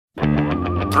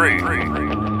3, 2,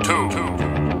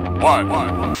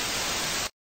 1.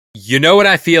 You know what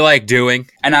I feel like doing?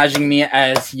 Acknowledging me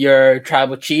as your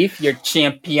tribal chief, your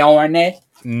champione.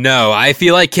 No, I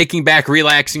feel like kicking back,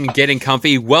 relaxing, and getting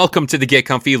comfy. Welcome to the Get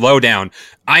Comfy Lowdown.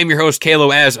 I'm your host,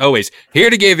 Kalo, as always, here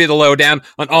to give you the lowdown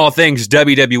on all things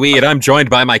WWE, and I'm joined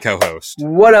by my co-host.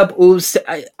 What up, Uso?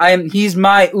 He's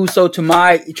my Uso to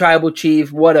my tribal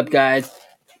chief. What up, guys?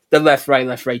 The left,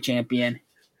 right champion.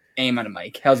 Aim on the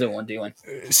mic. How's everyone doing?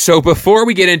 So before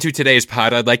we get into today's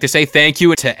pod, I'd like to say thank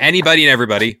you to anybody and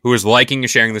everybody who is liking and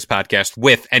sharing this podcast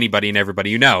with anybody and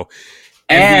everybody you know.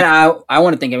 And I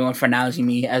want to thank everyone for acknowledging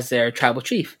me as their tribal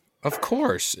chief. Of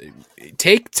course.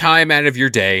 Take time out of your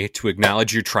day to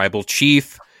acknowledge your tribal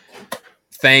chief.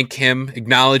 Thank him,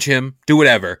 acknowledge him, do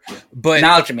whatever. But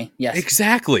acknowledge me, yes.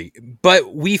 Exactly.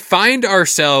 But we find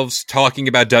ourselves talking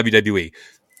about WWE.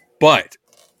 But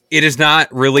it is not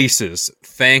releases.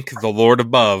 Thank the Lord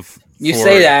above. You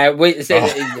say that. Wait,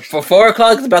 for 4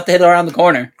 o'clock, it's about to hit around the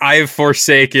corner. I have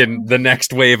forsaken the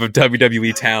next wave of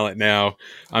WWE talent now.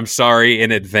 I'm sorry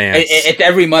in advance. It's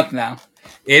every month now.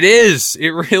 It is.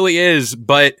 It really is.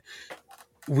 But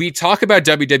we talk about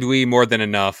WWE more than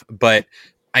enough. But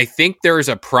I think there is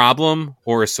a problem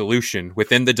or a solution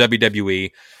within the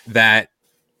WWE that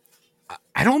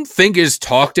I don't think is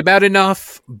talked about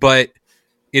enough, but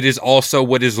it is also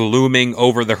what is looming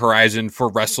over the horizon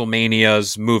for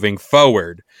WrestleManias moving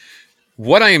forward.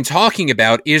 What I am talking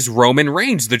about is Roman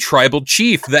Reigns, the tribal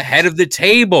chief, the head of the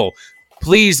table.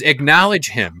 Please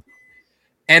acknowledge him.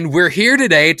 And we're here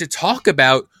today to talk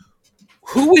about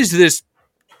who is this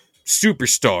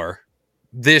superstar,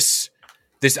 this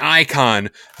icon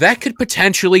that could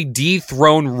potentially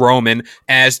dethrone Roman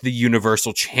as the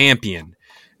Universal Champion.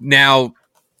 Now,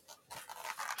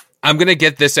 I'm going to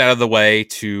get this out of the way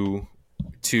to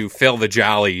fill the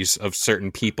jollies of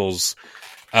certain people's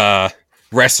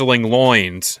wrestling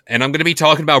loins. And I'm going to be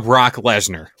talking about Brock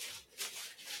Lesnar.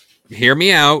 Hear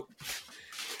me out.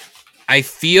 I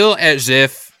feel as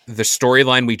if the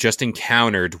storyline we just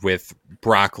encountered with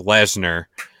Brock Lesnar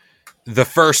the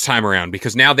first time around,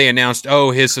 because now they announced,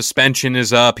 his suspension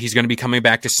is up. He's going to be coming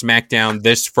back to SmackDown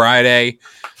this Friday.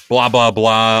 Blah, blah,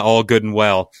 blah. All good and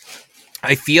well.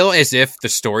 I feel as if the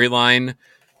storyline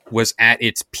was at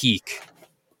its peak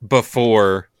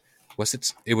before. What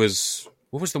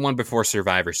was the one before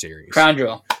Survivor Series? Crown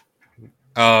Jewel.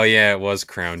 Oh yeah, it was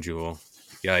Crown Jewel.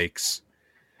 Yikes!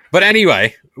 But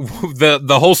anyway,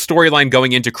 the whole storyline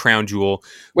going into Crown Jewel,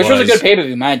 which was a good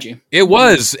pay-per-view, mind you. It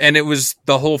was, and it was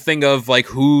the whole thing of like,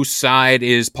 whose side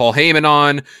is Paul Heyman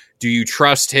on? Do you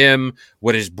trust him?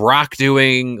 What is Brock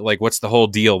doing? Like, what's the whole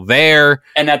deal there?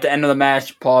 And at the end of the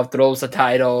match, Paul throws the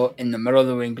title in the middle of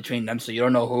the ring between them, so you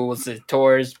don't know who was the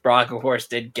victorious. Brock, of course,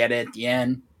 did get it at the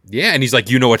end. Yeah, and he's like,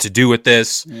 you know what to do with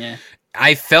this. Yeah.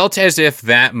 I felt as if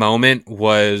that moment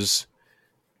was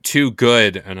too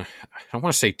good, and I don't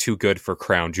want to say too good for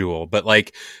Crown Jewel, but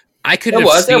like, I could have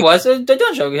seen... It was. Don't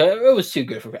joke. It was too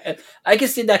good for... I could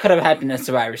see that could have happened in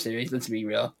Survivor Series, let's be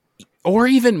real. Or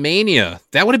even Mania.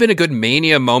 That would have been a good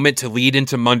Mania moment to lead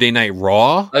into Monday Night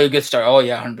Raw. Oh, a good start. Oh,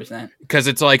 yeah, 100%. Because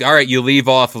it's like, all right, you leave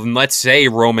off, and let's say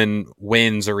Roman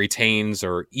wins or retains,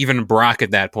 or even Brock at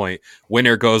that point.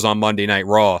 Winner goes on Monday Night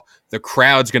Raw. The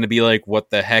crowd's going to be like, what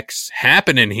the heck's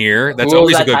happening here? That's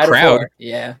always a good crowd. For?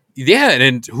 Yeah. Yeah,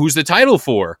 and who's the title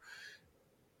for?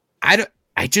 I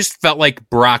just felt like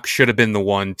Brock should have been the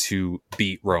one to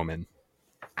beat Roman.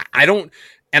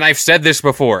 And I've said this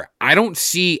before, I don't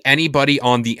see anybody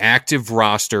on the active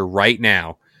roster right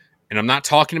now, and I'm not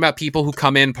talking about people who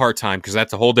come in part-time, because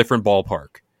that's a whole different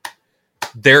ballpark.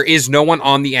 There is no one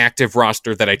on the active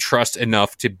roster that I trust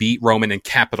enough to beat Roman and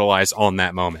capitalize on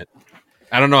that moment.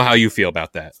 I don't know how you feel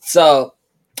about that. So,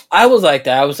 I was like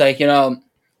that. I was like,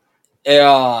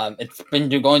 it's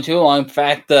been going too long. In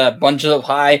fact, a bunch of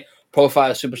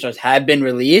high-profile superstars have been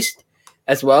released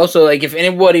as well. So, like, if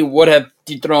anybody would have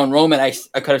dethroned Roman, I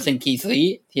could have seen Keith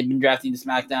Lee. He'd been drafted to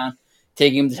SmackDown,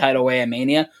 taking him the title away at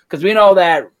Mania. Because we know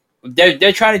that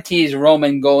they're trying to tease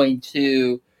Roman going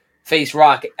to face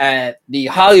Rock at the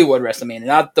Hollywood WrestleMania,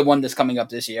 not the one that's coming up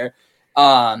this year.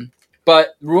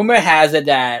 But rumor has it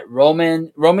that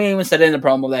Roman even said in the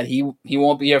promo that he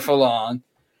won't be here for long,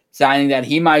 signing that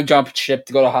he might jump ship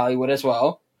to go to Hollywood as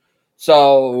well.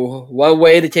 So, one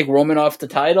way to take Roman off the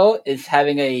title is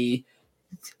having a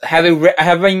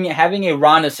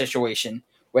Ronda situation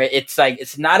where it's like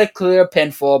it's not a clear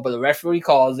pinfall, but the referee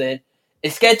calls it a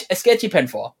sketchy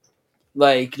pinfall.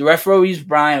 Like the referee's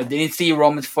Brian didn't see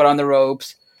Roman's foot on the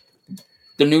ropes.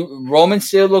 The new Roman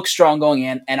still looks strong going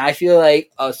in, and I feel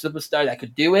like a superstar that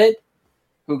could do it,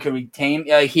 who can retain.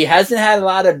 He hasn't had a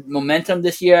lot of momentum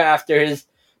this year after his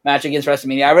match against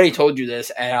WrestleMania. I already told you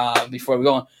this before we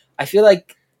go on. I feel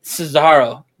like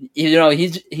Cesaro,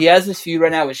 he has this feud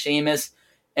right now with Sheamus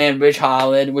and Rich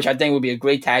Holland, which I think would be a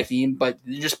great tag team, but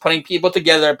they're just putting people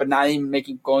together, but not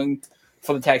even going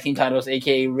for the tag team titles,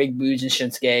 aka Rick Boogs and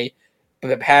Shinsuke,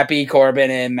 but Happy Corbin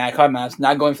and Matt Cardinals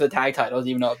not going for the tag titles,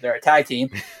 even though they're a tag team.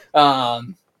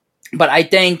 But I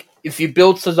think if you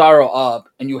build Cesaro up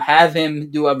and you have him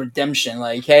do a redemption,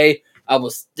 like, hey, I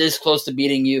was this close to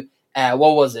beating you at,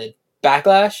 what was it,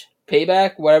 Backlash?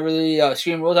 Payback? Whatever the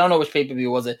Extreme Rules? I don't know which pay-per-view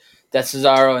was it that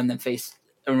Cesaro and then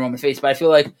Roman face, but I feel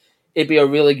like it'd be a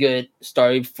really good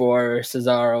story for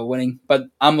Cesaro winning. But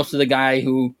I'm also the guy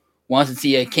who wants to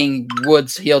see a King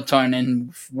Woods heel turn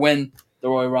and win the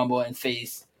Royal Rumble and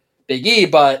face Big E.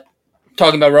 But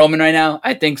talking about Roman right now,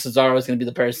 I think Cesaro is going to be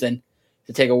the person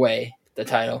to take away the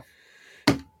title.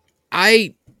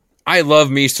 I love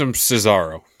me some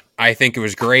Cesaro. I think it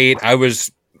was great. I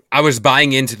was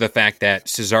buying into the fact that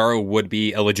Cesaro would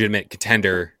be a legitimate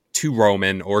contender to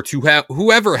Roman or to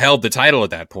whoever held the title at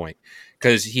that point,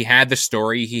 because he had the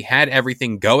story, he had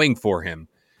everything going for him.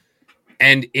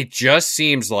 And it just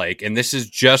seems like, and this is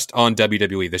just on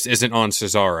WWE, this isn't on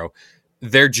Cesaro,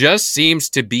 there just seems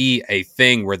to be a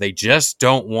thing where they just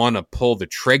don't want to pull the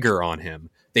trigger on him.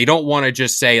 They don't want to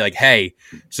just say, like, hey,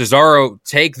 Cesaro,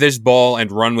 take this ball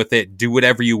and run with it, do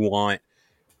whatever you want,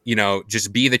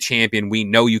 just be the champion we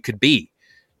know you could be.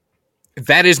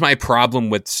 That is my problem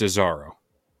with Cesaro.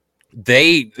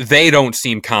 They don't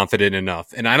seem confident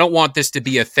enough. And I don't want this to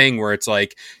be a thing where it's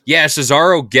like, yeah,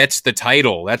 Cesaro gets the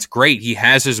title. That's great. He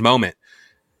has his moment.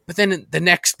 But then the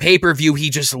next pay-per-view, he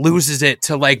just loses it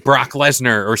to like Brock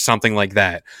Lesnar or something like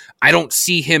that. I don't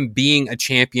see him being a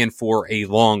champion for a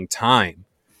long time.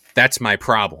 That's my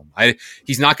problem.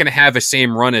 He's not going to have the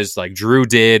same run as like Drew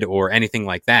did or anything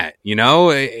like that.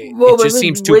 It just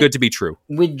seems too good to be true.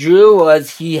 With Drew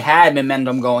he had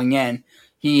momentum going in.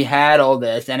 He had all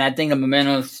this, and I think the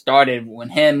momentum started when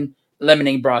him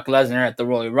eliminating Brock Lesnar at the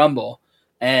Royal Rumble.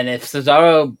 And if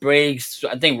Cesaro breaks,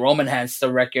 I think Roman has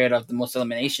the record of the most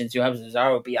eliminations. You have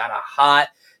Cesaro be on a hot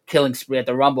killing spree at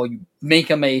the Rumble. You make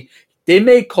him they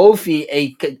made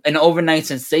Kofi an overnight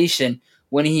sensation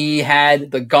when he had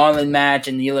the Gauntlet match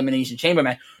and the Elimination Chamber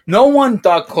match. No one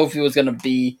thought Kofi was going to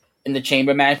be in the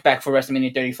Chamber match back for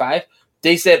WrestleMania 35.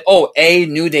 They said, a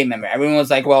New Day member. Everyone was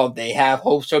like, well, they have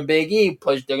hopes for Big E.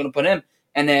 They're going to put him.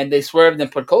 And then they swerved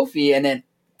and put Kofi. And then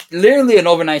literally an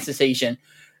overnight sensation.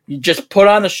 You just put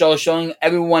on the show, showing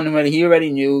everyone what he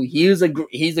already knew. He's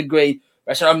a great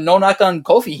wrestler. No knock on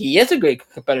Kofi. He is a great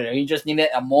competitor. He just needed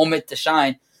a moment to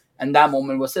shine. And that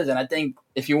moment was his. And I think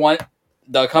if you want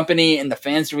the company and the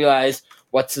fans to realize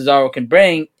what Cesaro can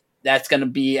bring, that's going to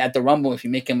be at the Rumble if you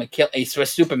make him a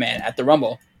Swiss Superman at the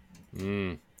Rumble.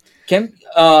 Kim?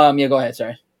 Yeah, go ahead,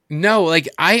 sorry. No, like,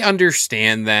 I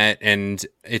understand that, and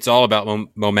it's all about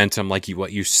momentum, like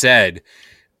what you said.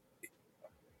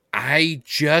 I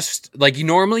just, like,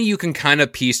 normally you can kind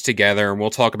of piece together, and we'll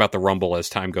talk about the Rumble as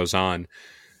time goes on,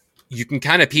 you can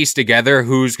kind of piece together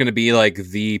who's going to be like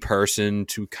the person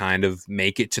to kind of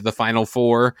make it to the Final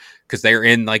Four, because they're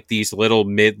in like these little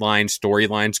midline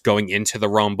storylines going into the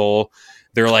Rumble.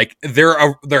 They're like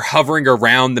they're hovering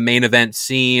around the main event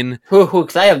scene. Who?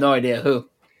 Because I have no idea who.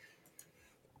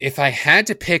 If I had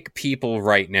to pick people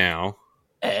right now,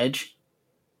 Edge,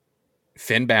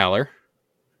 Finn Balor.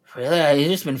 Really, he's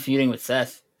just been feuding with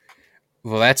Seth.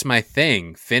 Well, that's my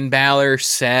thing. Finn Balor,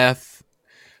 Seth.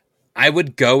 I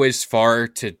would go as far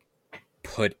to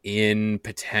put in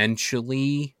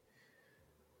potentially.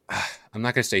 I'm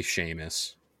not going to say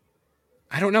Sheamus.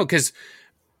 I don't know, because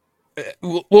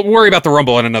we'll worry about the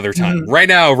Rumble at another time. Right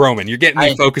now, Roman, you're getting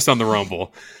me focused on the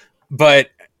Rumble. But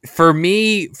for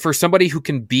me, for somebody who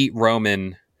can beat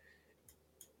Roman,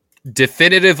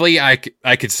 definitively, I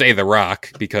could say The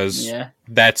Rock, because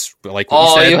that's like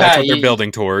what you said. That's what they're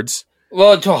building towards.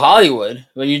 Well, to Hollywood.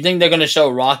 But you think they're going to show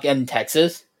Rock in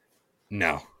Texas?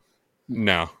 No.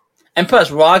 And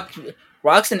plus,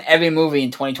 Rock's in every movie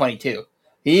in 2022.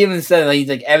 He even said that he's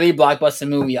like, every blockbuster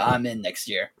movie I'm in next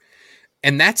year.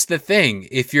 And that's the thing.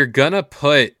 If you're going to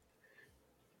put,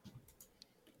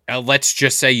 let's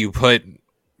just say you put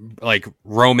like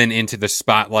Roman into the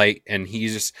spotlight, and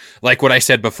he's just, like what I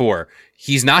said before,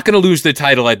 he's not going to lose the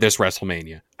title at this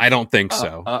WrestleMania. I don't think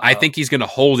so. I think he's going to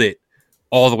hold it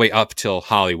all the way up till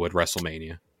Hollywood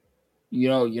WrestleMania. You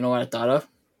know what I thought of?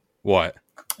 What?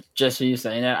 Just for you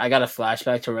saying that, I got a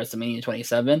flashback to WrestleMania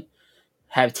 27.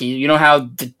 You know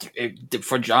how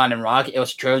for John and Rock, it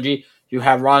was a trilogy. You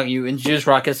have Rock, you introduce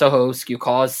Rock as the host, you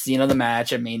call Cena the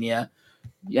match at Mania.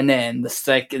 and then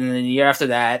the year after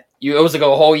that, it was like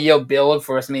a whole year build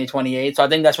for WrestleMania 28. So I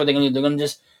think that's what they're gonna do. They're gonna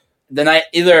just the night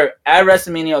either at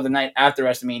WrestleMania or the night after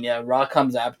WrestleMania, Rock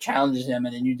comes up, challenges him,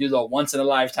 and then you do the once in a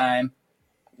lifetime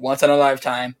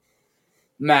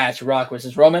match, Rock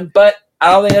versus Roman. But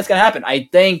I don't think that's gonna happen. I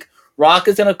think Rock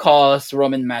is gonna cost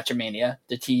Roman Matchamania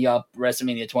to tee up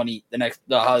WrestleMania 20,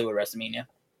 the Hollywood WrestleMania.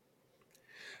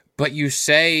 But you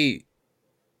say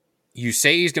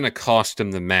he's going to cost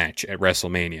him the match at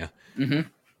WrestleMania. Mm-hmm.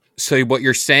 So what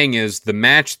you're saying is the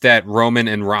match that Roman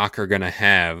and Rock are going to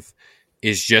have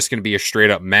is just going to be a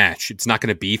straight up match. It's not going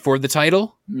to be for the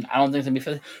title? I don't think it's going to be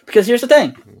for the... Because here's the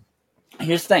thing.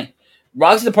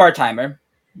 Rock's a part-timer.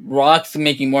 Rock's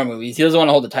making more movies. He doesn't want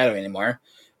to hold the title anymore.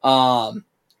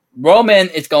 Roman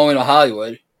is going to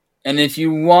Hollywood. And if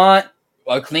you want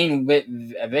a clean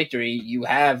victory, you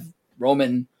have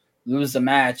Roman lose the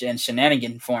match in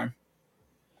shenanigan form.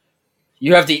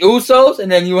 You have the Usos,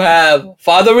 and then you have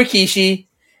Father Rikishi,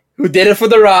 who did it for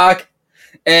The Rock,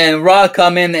 and Rock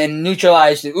come in and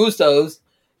neutralize the Usos,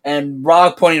 and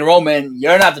Rock pointing to Roman,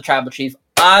 you're not the tribal chief,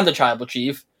 I'm the tribal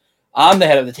chief, I'm the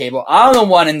head of the table, I'm the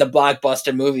one in the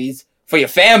blockbuster movies for your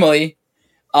family.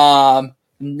 Then,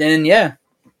 yeah.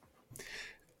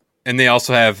 And they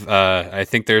also have, I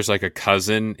think there's like a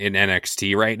cousin in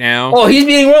NXT right now. Oh, he's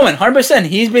beating Roman, 100%.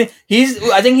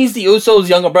 I think he's the Usos'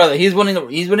 younger brother. He's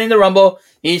winning the Rumble.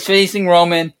 He's facing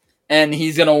Roman, and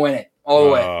he's gonna win it all the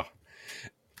way.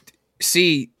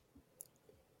 See,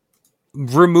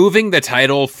 removing the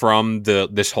title from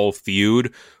this whole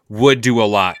feud would do a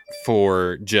lot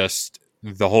for just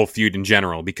the whole feud in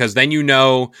general, because then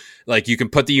like you can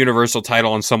put the Universal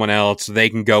title on someone else, they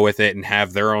can go with it and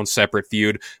have their own separate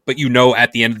feud, but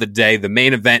at the end of the day, the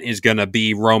main event is going to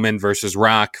be Roman versus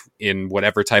Rock in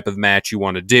whatever type of match you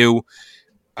want to do.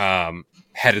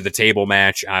 Head of the table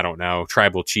match, I don't know,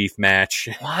 tribal chief match.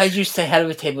 Why did you say head of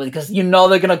the table? Because they're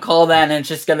going to call that and it's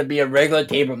just going to be a regular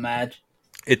table match.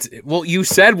 You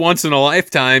said once in a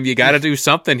lifetime, you got to do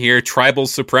something here, tribal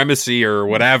supremacy or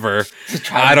whatever.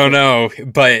 I don't know,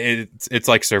 but it's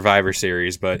like Survivor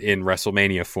Series, but in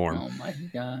WrestleMania form. Oh my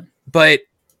God. But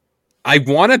I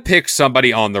want to pick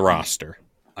somebody on the roster.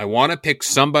 I want to pick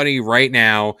somebody right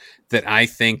now that I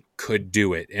think could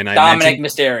do it. And Dominic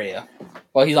Mysterio.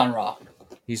 Well, he's on Raw.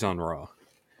 He's on Raw.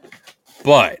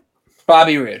 But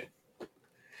Bobby Roode.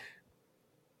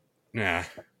 Nah.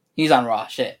 He's on Raw.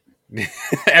 Shit.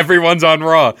 Everyone's on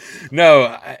Raw.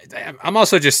 No, I'm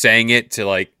also just saying it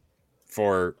to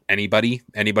for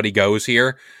anybody goes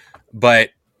here, but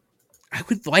I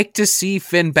would like to see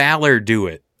Finn Balor do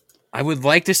it. I would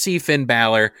like to see Finn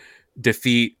Balor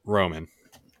defeat Roman.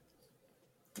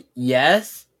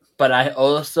 Yes, but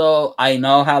I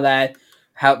know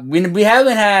how we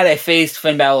haven't had a face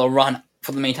Finn Balor run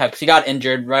for the main title because he got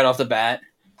injured right off the bat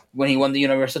when he won the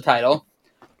Universal title.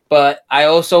 But I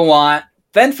also want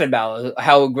Finn Balor,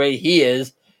 how great he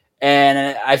is,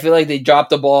 and I feel like they dropped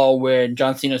the ball where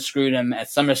John Cena screwed him at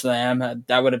SummerSlam.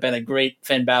 That would have been a great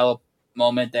Finn Balor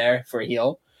moment there for a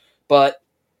heel. But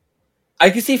I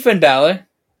can see Finn Balor.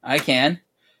 I can.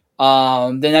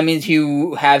 Then that means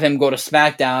you have him go to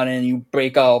SmackDown and you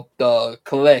break up the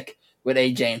clique with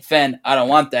AJ and Finn. I don't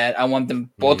want that. I want them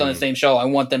both on the same show. I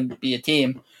want them to be a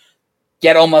team.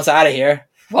 Get Omos out of here.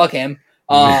 Fuck him.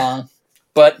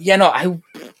 But yeah, no,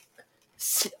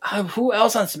 who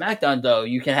else on SmackDown though?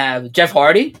 You can have Jeff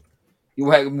Hardy.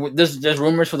 There's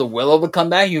rumors for the Willow to come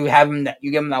back. You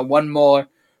give him that one more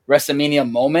WrestleMania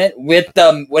moment with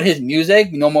his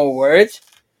music, no more words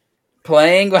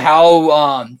playing.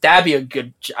 How that'd be a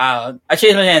good. I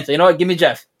changed my answer. You know what? Give me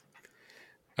Jeff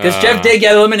because Jeff did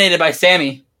get eliminated by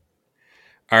Sammy.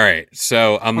 All right,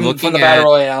 so I'm looking the Battle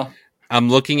Royale. I'm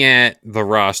looking at the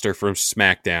roster from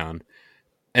SmackDown,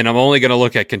 and I'm only going to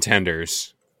look at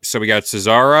contenders. So we got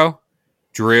Cesaro,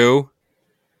 Drew,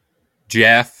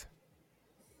 Jeff.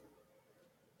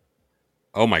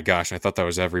 Oh my gosh, I thought that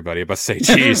was everybody. About to say,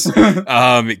 geez.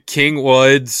 King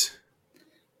Woods.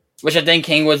 Which I think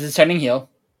King Woods is turning heel.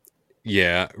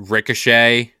 Yeah.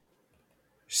 Ricochet.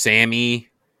 Sammy.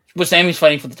 But Sammy's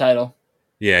fighting for the title.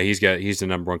 Yeah, he's the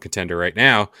number one contender right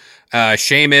now.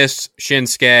 Sheamus,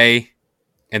 Shinsuke,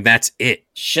 and that's it.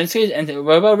 Shinsuke, and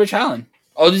what about Rich Holland?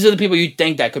 Oh, these are the people you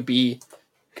think that could be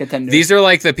contenders. These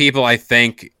are the people I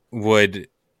think would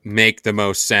make the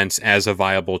most sense as a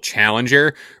viable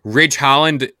challenger. Ridge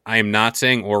Holland, I am not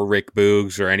saying, or Rick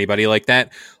Boogs or anybody like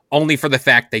that, only for the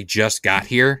fact they just got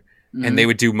here and they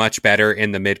would do much better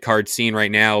in the mid-card scene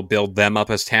right now, build them up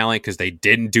as talent because they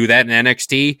didn't do that in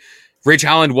NXT. Ridge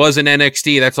Holland was in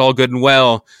NXT, that's all good and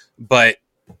well, but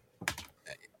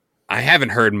I haven't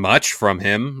heard much from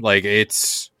him.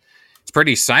 It's it's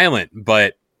pretty silent,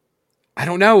 but I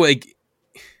don't know, like,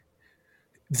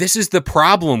 this is the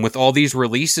problem with all these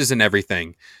releases and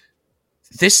everything.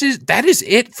 That is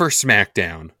it for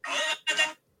SmackDown.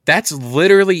 That's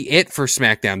literally it for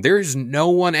SmackDown. There is no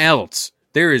one else.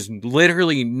 There is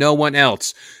literally no one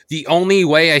else. The only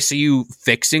way I see you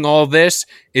fixing all this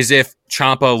is if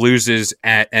Ciampa loses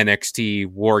at NXT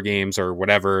War Games or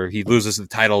whatever. He loses the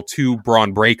title to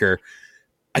Braun Breaker.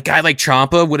 A guy like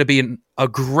Ciampa would have been a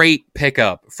great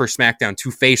pickup for SmackDown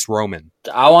to face Roman.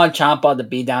 I want Ciampa to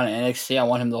be down in NXT. I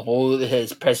want him to hold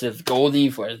his impressive Goldie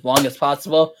for as long as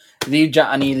possible. Leave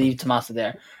Johnny, leave Tommaso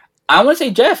there. I want to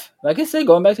say Jeff. Like I said,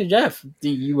 going back to Jeff,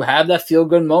 you have that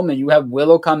feel-good moment. You have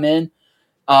Willow come in.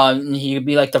 He could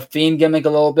be like the Fiend gimmick a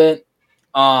little bit.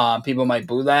 People might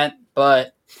boo that,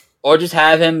 or just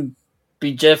have him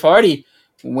be Jeff Hardy,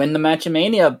 win the match in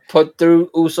Mania, put through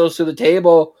Usos to the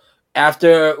table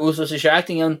after Usos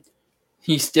distracting him.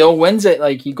 He still wins it.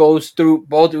 Like, he goes through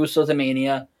both Usos and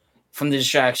Mania from the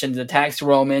distractions, attacks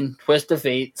Roman, twist of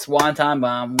fate, swanton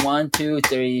bomb, 1, 2,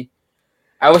 3.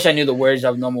 I wish I knew the words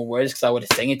of normal words because I would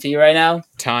have sang it to you right now.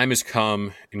 Time has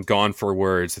come and gone for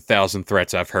words, 1,000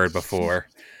 threats I've heard before.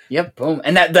 Yep, boom.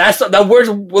 And that words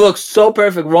will look so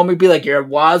perfect. Roman would be like, you're a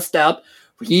wild step.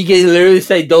 He can literally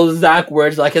say those exact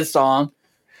words like his song.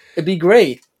 It'd be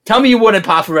great. Tell me you wouldn't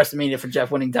pop for WrestleMania for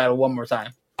Jeff winning title one more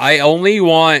time. I only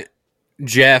want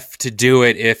Jeff to do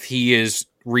it if he is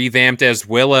revamped as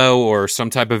Willow or some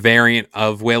type of variant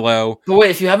of Willow. But wait,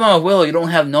 if you have him on Willow, you don't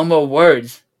have no more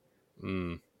words.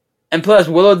 Mm. And plus,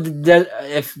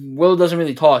 if Willow doesn't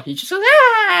really talk, he just goes,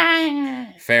 ah!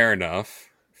 Fair enough.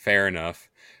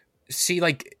 See,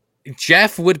 like,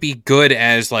 Jeff would be good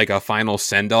as, like, a final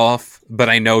send-off, but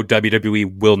I know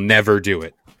WWE will never do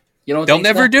it. They'll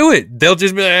never do it. They'll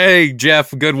just be like, hey,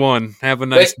 Jeff, good one. Have a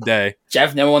nice day.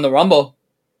 Jeff never won the Rumble.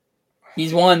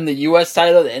 He's won the U.S.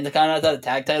 title, the Intercontinental title, the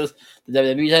tag titles, the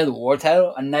WWE title, the War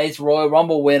title, a nice Royal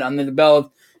Rumble win under the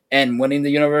belt, and winning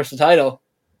the Universal title.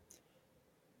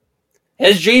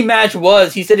 His dream match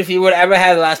was, he said if he would ever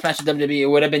have the last match of WWE, it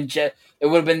would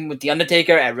have been with The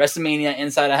Undertaker at WrestleMania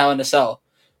inside a Hell in a Cell.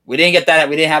 We didn't get that.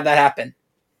 We didn't have that happen.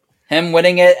 Him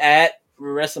winning it at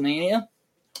WrestleMania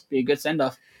be a good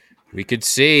send-off. We could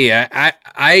see.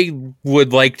 I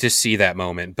would like to see that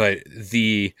moment, but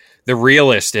the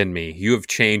realist in me, you have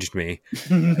changed me.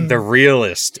 The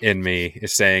realist in me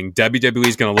is saying WWE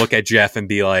is going to look at Jeff and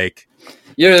be like,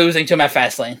 you're losing to him at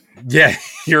Fastlane. Yeah,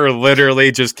 you're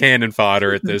literally just cannon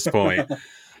fodder at this point.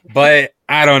 But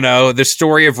I don't know. The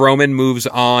story of Roman moves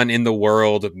on in the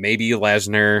world. Maybe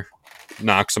Lesnar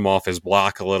knocks him off his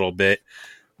block a little bit.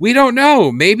 We don't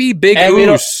know. Maybe Big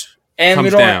Oos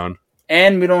comes down.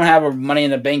 And we don't have a Money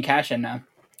in the Bank cash in now.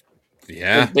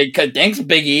 Yeah. Thanks,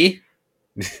 Big E.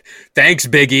 Thanks,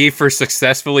 Big E, for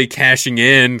successfully cashing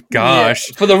in. Gosh.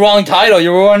 Yeah, for the wrong title.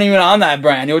 You weren't even on that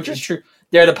brand. You were just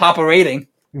there to pop a rating.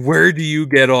 Where do you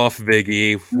get off, Big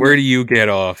E? Where do you get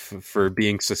off for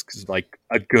being like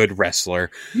a good wrestler?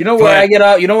 You know where I get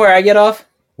off? You know where I get off?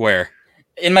 Where?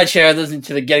 In my chair, listening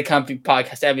to the Get Comfy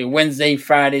podcast every Wednesday,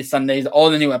 Friday, Sundays, all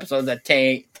the new episodes at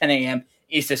 10 a.m.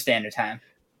 Eastern Standard Time.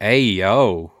 Hey,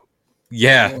 yo.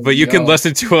 Yeah, but you can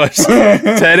listen to us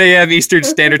 10 a.m. Eastern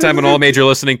Standard Time on all major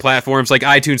listening platforms like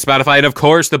iTunes, Spotify, and, of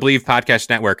course, the Believe Podcast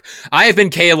Network. I have been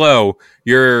KLO,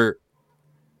 your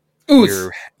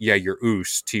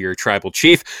oos to your tribal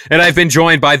chief, and I've been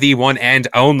joined by the one and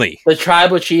only. The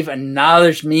tribal chief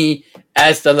acknowledged me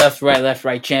as the left,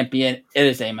 right champion. It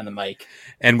is aim on the mic.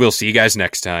 And we'll see you guys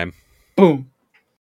next time. Boom.